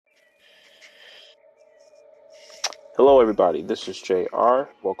Hello, everybody. This is JR.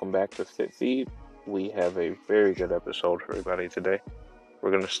 Welcome back to Fit Feed. We have a very good episode for everybody today.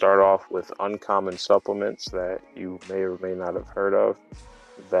 We're going to start off with uncommon supplements that you may or may not have heard of,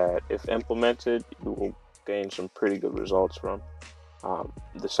 that if implemented, you will gain some pretty good results from.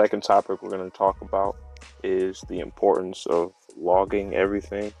 The second topic we're going to talk about is the importance of logging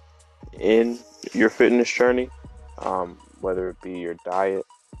everything in your fitness journey, whether it be your diet,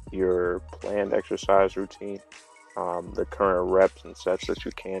 your planned exercise routine, the current reps and sets that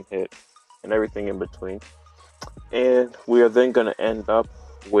you can hit, and everything in between. And we are then going to end up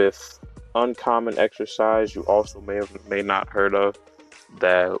with uncommon exercise you also may have may not heard of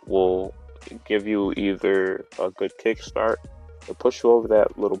that will give you either a good kickstart or push you over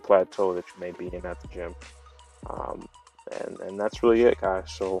that little plateau that you may be in at the gym. Um, and that's really it,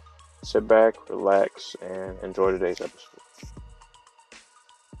 guys. So sit back, relax, and enjoy today's episode.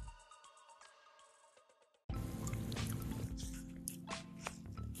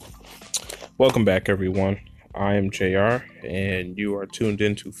 Welcome back, everyone. I am JR, and you are tuned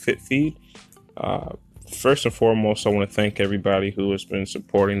into Fit Feed. First and foremost, I want to thank everybody who has been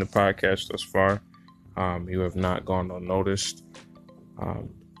supporting the podcast thus far. You have not gone unnoticed.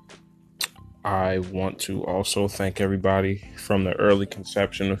 I want to also thank everybody from the early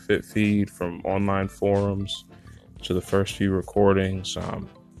conception of Fit Feed, from online forums to the first few recordings.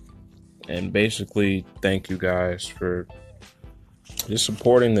 And basically, thank you guys for just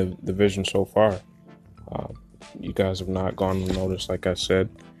supporting the vision so far. You guys have not gone unnoticed, like I said.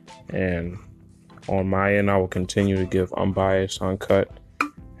 And on my end, I will continue to give unbiased, uncut,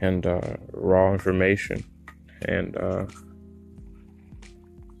 and raw information, and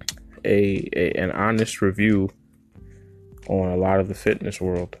an honest review on a lot of the fitness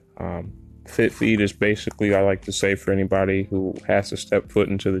world. Fit Feed is basically, I like to say, for anybody who has to step foot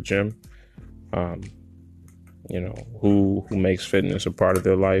into the gym, who makes fitness a part of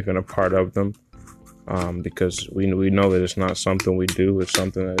their life and a part of them, because we know that it's not something we do, it's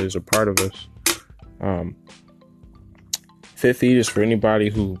something that is a part of us. Fit Feed is for anybody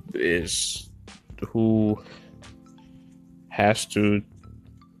who has to,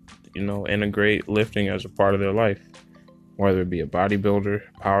 integrate lifting as a part of their life, whether it be a bodybuilder,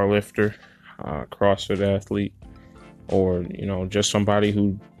 power lifter, CrossFit athlete, or, just somebody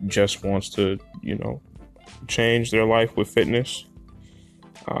who just wants to, change their life with fitness.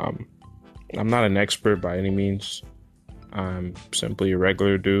 I'm not an expert by any means. I'm simply a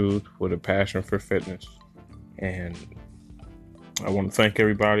regular dude with a passion for fitness. And I want to thank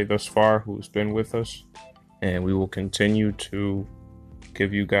everybody thus far who's been with us. And we will continue to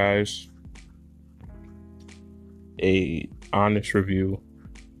give you guys a honest review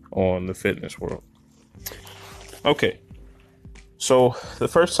on the fitness world. Okay. So the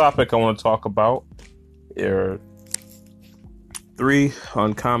first topic I want to talk about are 3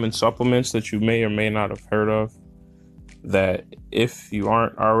 uncommon supplements that you may or may not have heard of, that if you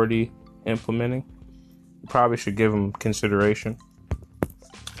aren't already implementing, you probably should give them consideration.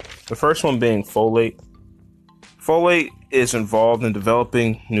 The first one being folate. Folate is involved in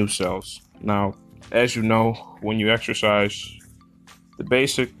developing new cells. Now, as you know, when you exercise, the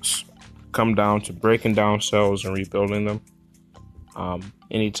basics come down to breaking down cells and rebuilding them.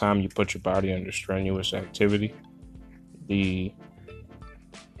 Anytime you put your body under strenuous activity, the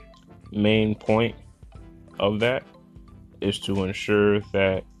main point of that is to ensure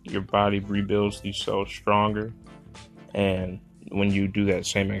that your body rebuilds these cells stronger, and when you do that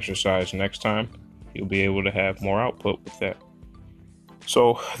same exercise next time, you'll be able to have more output with that.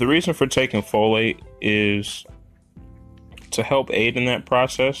 So the reason for taking folate is to help aid in that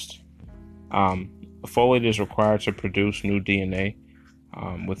process. Folate is required to produce new DNA,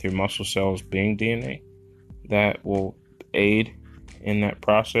 with your muscle cells being DNA. That will aid in that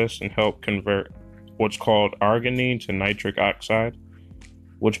process and help convert what's called arginine to nitric oxide,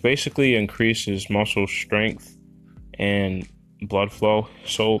 which basically increases muscle strength and blood flow.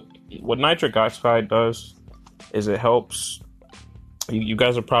 So what nitric oxide does is it helps. You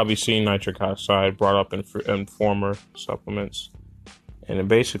guys have probably seen nitric oxide brought up in former supplements, and it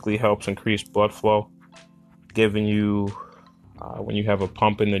basically helps increase blood flow, giving you, when you have a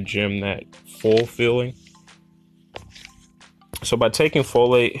pump in the gym, that full feeling. So by taking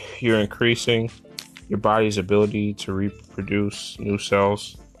folate, you're increasing your body's ability to reproduce new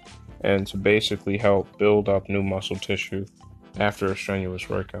cells and to basically help build up new muscle tissue after a strenuous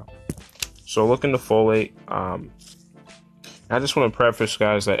workout. So look into folate. I just want to preface,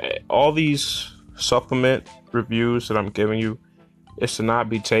 guys, that all these supplement reviews that I'm giving you is to not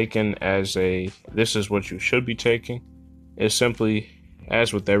be taken as this is what you should be taking. It's simply,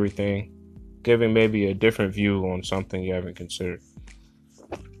 as with everything, giving maybe a different view on something you haven't considered.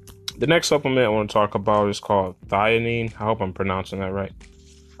 The next supplement I want to talk about is called theanine. I hope I'm pronouncing that right.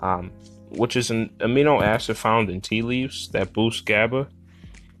 Which is an amino acid found in tea leaves that boosts GABA.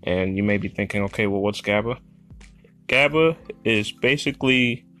 And you may be thinking, okay, well, what's GABA? GABA is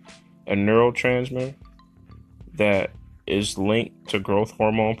basically a neurotransmitter that is linked to growth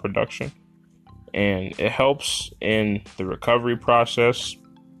hormone production. And it helps in the recovery process,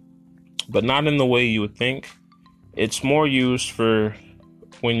 but not in the way you would think. It's more used for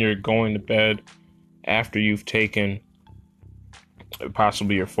when you're going to bed after you've taken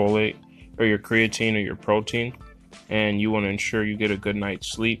possibly your folate or your creatine or your protein, and you want to ensure you get a good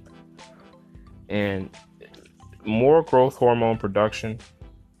night's sleep. And more growth hormone production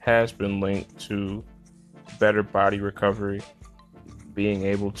has been linked to better body recovery, being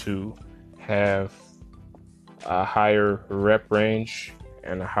able to have a higher rep range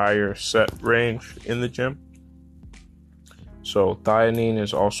and a higher set range in the gym. So theanine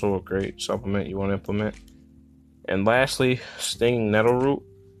is also a great supplement you want to implement. And lastly, stinging nettle root.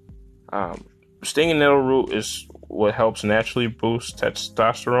 Stinging nettle root is what helps naturally boost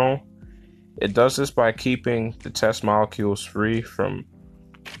testosterone. It does this by keeping the test molecules free from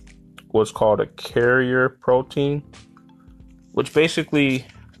what's called a carrier protein, which basically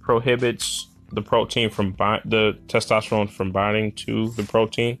prohibits the protein from the testosterone from binding to the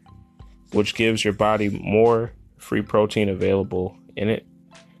protein, which gives your body more free protein available in it.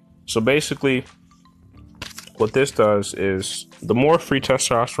 So basically, what this does is the more free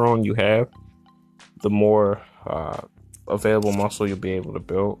testosterone you have, the more available muscle you'll be able to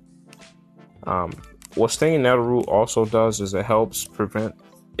build. What stinging nettle root also does is it helps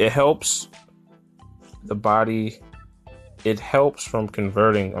the body, it helps from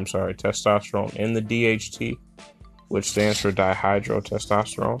converting, testosterone in the DHT, which stands for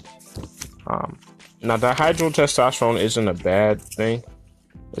dihydrotestosterone. Now, dihydrotestosterone isn't a bad thing.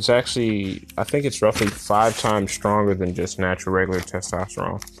 It's actually, I think it's roughly 5 times stronger than just natural regular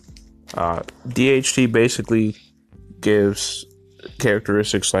testosterone. DHT basically gives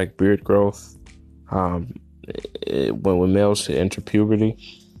characteristics like beard growth. When males enter puberty,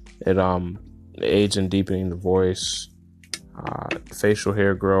 it aids in deepening the voice, facial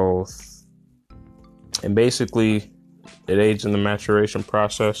hair growth, and basically it aids in the maturation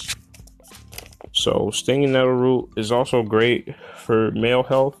process. So stinging nettle root is also great for male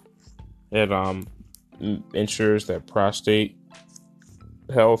health. It ensures that prostate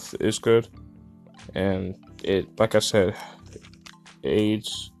health is good, and it, like I said,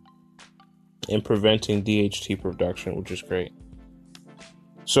 aids in preventing DHT production, which is great.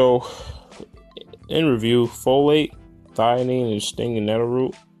 So in review, folate, theanine, and stinging nettle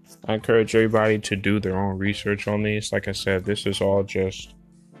root. I encourage everybody to do their own research on these. Like I said, this is all just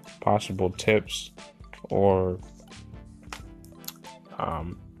possible tips or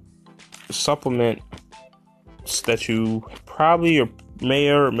supplements that you probably may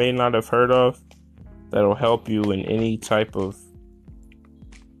or may not have heard of that'll help you in any type of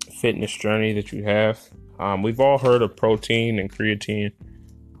fitness journey that you have. We've all heard of protein and creatine,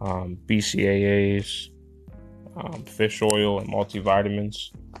 BCAAs, fish oil, and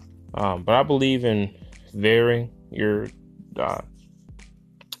multivitamins. But I believe in varying your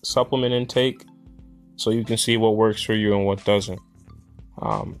supplement intake so you can see what works for you and what doesn't.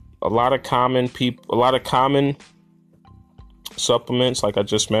 A lot of common supplements, like I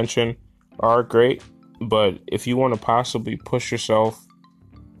just mentioned, are great, but if you want to possibly push yourself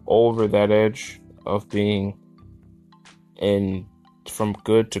over that edge of being from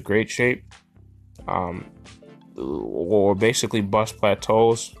good to great shape, or basically bust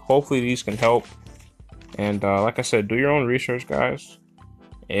plateaus, hopefully these can help. And like I said, do your own research, guys.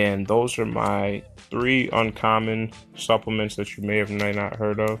 And those are my 3 uncommon supplements that you may have not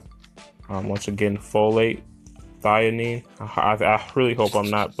heard of. Once again, folate, theanine. I really hope I'm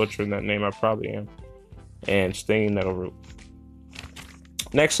not butchering that name. I probably am. And stinging nettle root.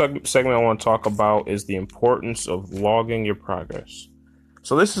 Next segment I want to talk about is the importance of logging your progress.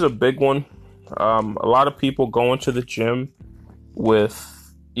 So this is a big one. A lot of people go into the gym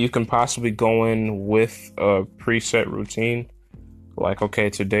you can possibly go in with a preset routine. Like, okay,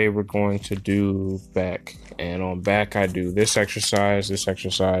 today we're going to do back, and on back I do this exercise,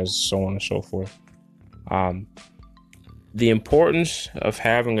 so on and so forth. The importance of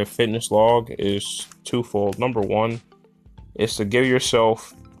having a fitness log is twofold. Number one is to give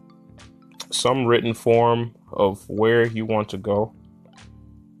yourself some written form of where you want to go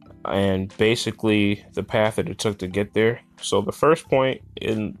and basically the path that it took to get there. So the first point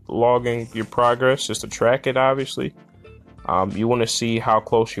in logging your progress is to track it, obviously. You want to see how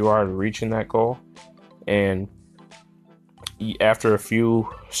close you are to reaching that goal. And after a few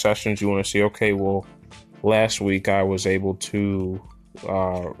sessions, you want to see, okay, well, last week I was able to,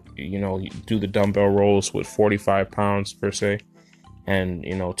 do the dumbbell rolls with 45 pounds per se. And,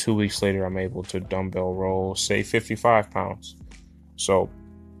 2 weeks later, I'm able to dumbbell roll, say 55 pounds. So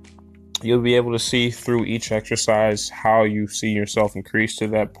you'll be able to see through each exercise how you see yourself increase to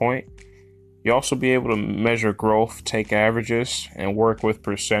that point. You'll also be able to measure growth, take averages, and work with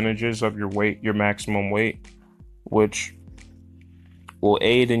percentages of your weight, your maximum weight, which will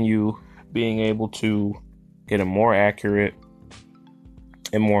aid in you being able to get a more accurate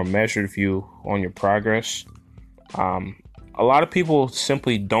and more measured view on your progress. A lot of people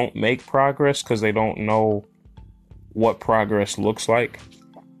simply don't make progress because they don't know what progress looks like.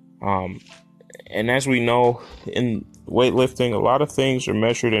 And as we know in weightlifting, a lot of things are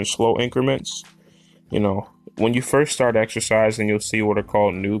measured in slow increments. When you first start exercising, you'll see what are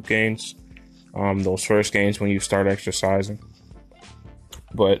called noob gains. Those first gains when you start exercising.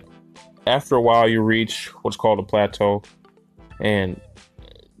 But after a while, you reach what's called a plateau. And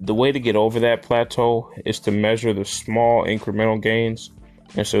the way to get over that plateau is to measure the small incremental gains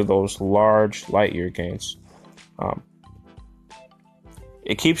instead of those large light year gains.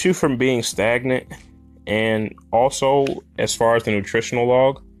 It keeps you from being stagnant. And also, as far as the nutritional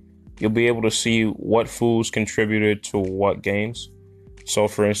log, you'll be able to see what foods contributed to what gains. So,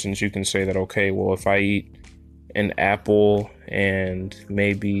 for instance, you can say that, okay, well, if I eat an apple and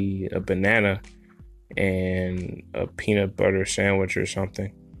maybe a banana and a peanut butter sandwich or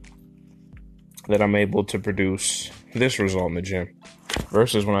something, that I'm able to produce this result in the gym.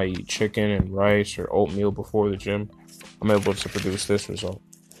 Versus when I eat chicken and rice or oatmeal before the gym, I'm able to produce this result.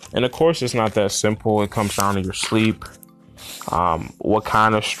 And of course, it's not that simple. It comes down to your sleep, what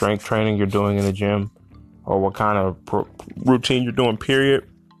kind of strength training you're doing in the gym, or what kind of routine you're doing, period.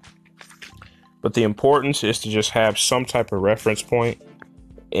 But the importance is to just have some type of reference point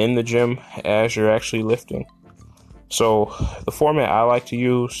in the gym as you're actually lifting. So the format I like to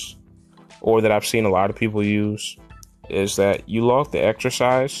use, or that I've seen a lot of people use, is that you log the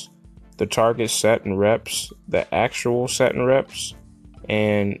exercise, the target set and reps, the actual set and reps,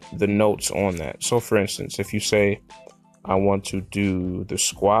 and the notes on that. So for instance, if you say, I want to do the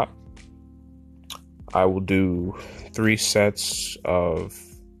squat, I will do 3 sets of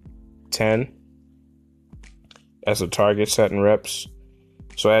 10 as a target set and reps.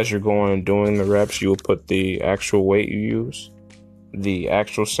 So as you're going and doing the reps, you'll put the actual weight you use, the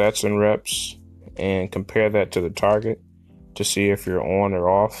actual sets and reps, and compare that to the target to see if you're on or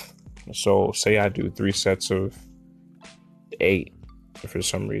off. So say I do 3 sets of 8 for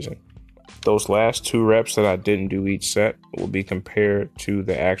some reason. Those last 2 reps that I didn't do each set will be compared to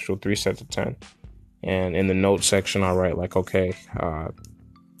the actual 3 sets of 10. And in the notes section, I'll write like, okay,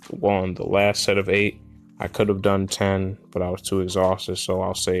 on the last set of 8, I could have done 10, but I was too exhausted, so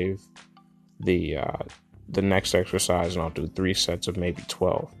I'll save the next exercise and I'll do 3 sets of maybe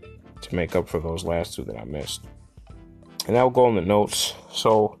 12 to make up for those last 2 that I missed. And that will go in the notes.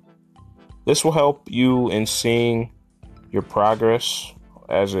 So this will help you in seeing your progress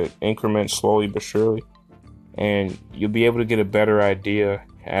as it increments slowly but surely. And you'll be able to get a better idea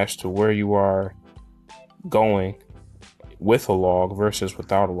as to where you are going with a log versus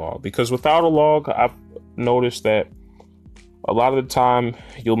without a log. Because without a log, I've noticed that a lot of the time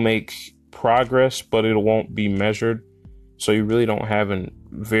you'll make progress, but it won't be measured. So you really don't have a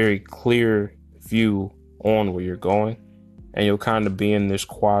very clear view on where you're going. And you'll kind of be in this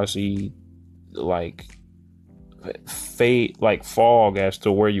quasi fog as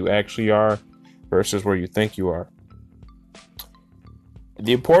to where you actually are versus where you think you are.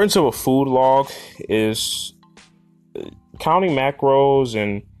 The importance of a food log is counting macros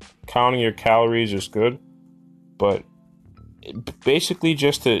and counting your calories is good, but basically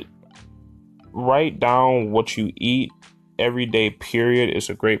just to write down what you eat every day, period, is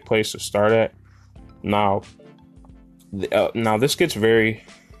a great place to start at. Now this gets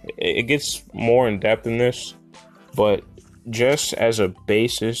it gets more in depth in this, but just as a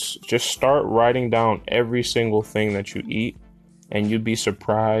basis, just start writing down every single thing that you eat, and you'd be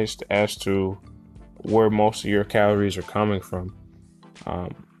surprised as to where most of your calories are coming from.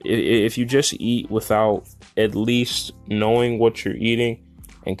 If you just eat without at least knowing what you're eating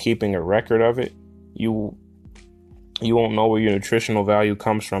and keeping a record of it, you won't know where your nutritional value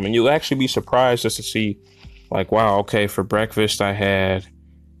comes from. And you'll actually be surprised just to see, like, wow, okay, for breakfast I had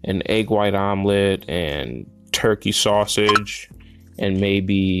an egg white omelet and turkey sausage and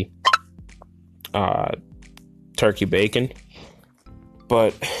maybe turkey bacon.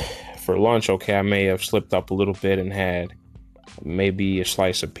 But for lunch, okay, I may have slipped up a little bit and had maybe a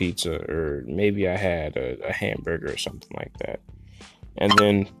slice of pizza, or maybe I had a hamburger or something like that. And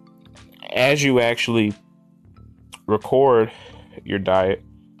then as you actually record your diet,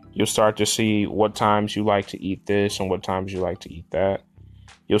 you'll start to see what times you like to eat this and what times you like to eat that.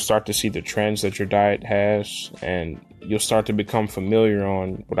 You'll start to see the trends that your diet has, and you'll start to become familiar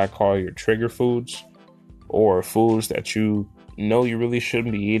on what I call your trigger foods, or foods that you know you really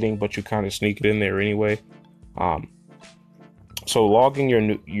shouldn't be eating, but you kind of sneak it in there anyway. So logging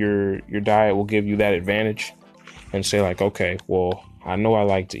your diet will give you that advantage, and say like, okay, well, I know I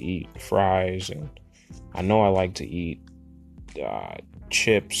like to eat fries, and I know I like to eat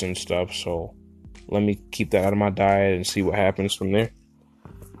chips and stuff, so let me keep that out of my diet and see what happens from there.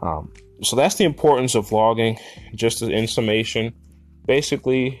 So that's the importance of logging, just in summation.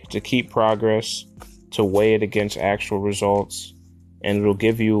 Basically, to keep progress, to weigh it against actual results, and it'll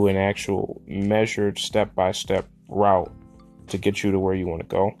give you an actual measured step-by-step route to get you to where you want to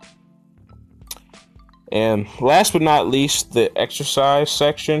go. And last but not least, the exercise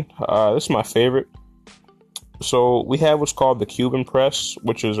section. This is my favorite. So we have what's called the Cuban press,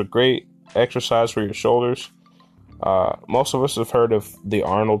 which is a great exercise for your shoulders. Most of us have heard of the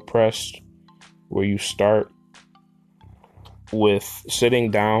Arnold press, where you start with sitting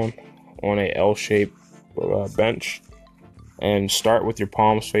down on a L-shaped bench and start with your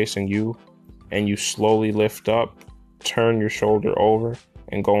palms facing you, and you slowly lift up, turn your shoulder over,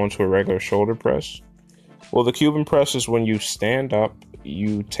 and go into a regular shoulder press. Well, the Cuban press is when you stand up,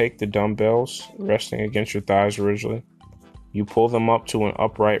 you take the dumbbells resting against your thighs originally, you pull them up to an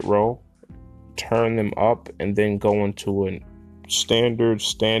upright row, turn them up, and then go into a standard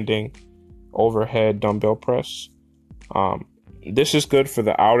standing overhead dumbbell press. This is good for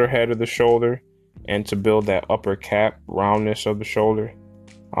the outer head of the shoulder and to build that upper cap roundness of the shoulder.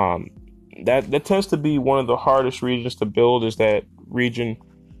 That tends to be one of the hardest regions to build, is that region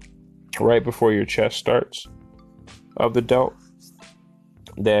right before your chest starts of the delt.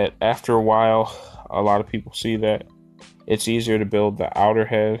 That after a while, a lot of people see that it's easier to build the outer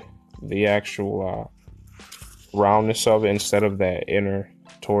head, the actual roundness of it, instead of that inner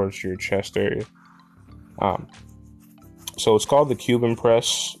towards your chest area. So it's called the Cuban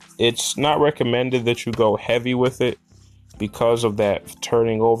press. It's not recommended that you go heavy with it because of that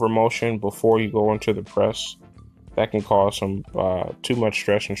turning over motion before you go into the press. That can cause some too much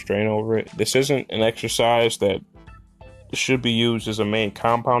stress and strain over it. This isn't an exercise that should be used as a main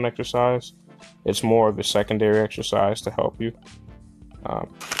compound exercise. It's more of a secondary exercise to help you.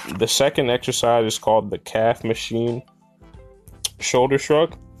 The second exercise is called the calf machine shoulder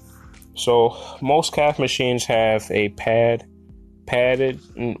shrug. So most calf machines have a padded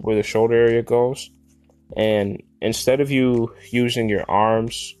where the shoulder area goes. And instead of you using your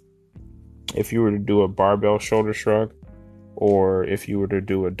arms, if you were to do a barbell shoulder shrug, or if you were to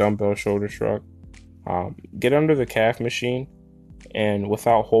do a dumbbell shoulder shrug, get under the calf machine, and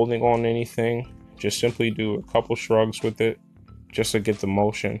without holding on anything, just simply do a couple shrugs with it just to get the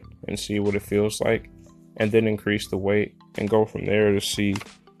motion and see what it feels like, and then increase the weight and go from there to see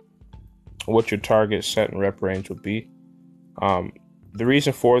what your target set and rep range would be. The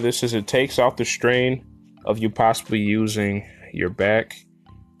reason for this is it takes out the strain of you possibly using your back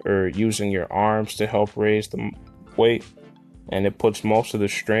or using your arms to help raise the weight, and it puts most of the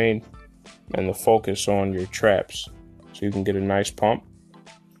strain and the focus on your traps so you can get a nice pump.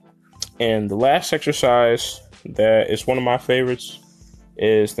 And the last exercise that is one of my favorites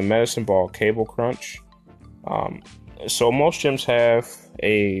is the medicine ball cable crunch. So most gyms have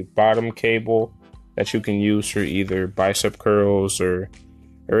a bottom cable that you can use for either bicep curls or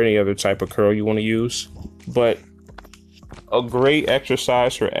any other type of curl you want to use. But a great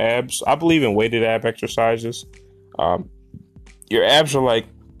exercise for abs, I believe in weighted ab exercises. Your abs are like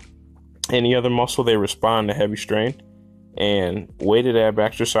any other muscle, they respond to heavy strain. And weighted ab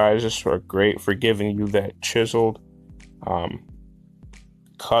exercises are great for giving you that chiseled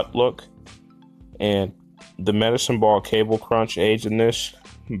cut look. And the medicine ball cable crunch aids in this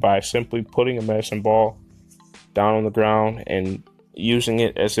by simply putting a medicine ball down on the ground and using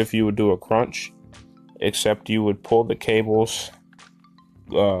it as if you would do a crunch, except you would pull the cables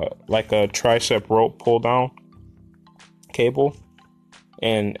like a tricep rope pull down cable,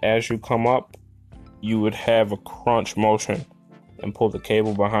 and as you come up you would have a crunch motion and pull the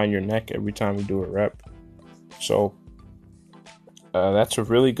cable behind your neck every time you do a rep. So that's a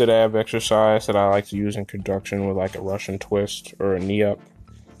really good ab exercise that I like to use in conjunction with like a Russian twist or a knee up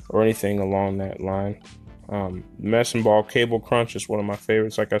or anything along that line. Medicine ball cable crunch is one of my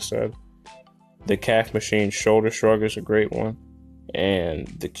favorites, like I said. The calf machine shoulder shrug is a great one. And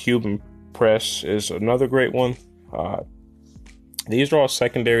the Cuban press is another great one. These are all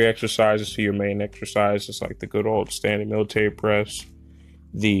secondary exercises to your main exercises, like the good old standing military press,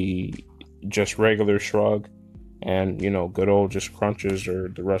 the just regular shrug, and good old just crunches or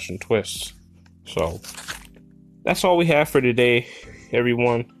the Russian twists. So that's all we have for today,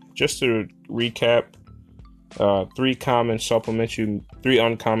 everyone. Just to recap, three uncommon supplements, you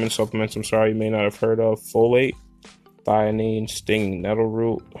may not have heard of: folate, theanine, stinging nettle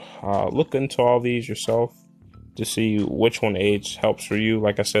root. Look into all these yourself to see which one helps for you.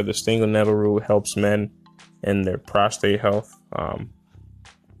 Like I said, the stinging nettle root helps men in their prostate health.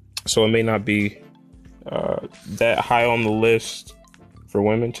 So it may not be that high on the list for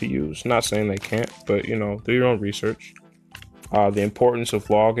women to use. Not saying they can't, but do your own research. The importance of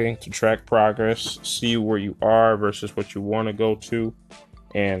logging to track progress, see where you are versus what you want to go to,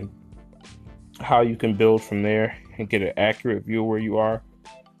 and how you can build from there and get an accurate view of where you are.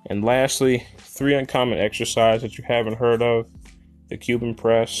 And lastly, 3 uncommon exercises that you haven't heard of: the Cuban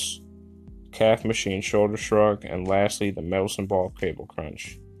press, calf machine shoulder shrug, and lastly, the medicine ball cable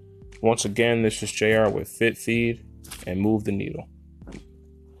crunch. Once again, this is JR with Fit Feed, and move the needle.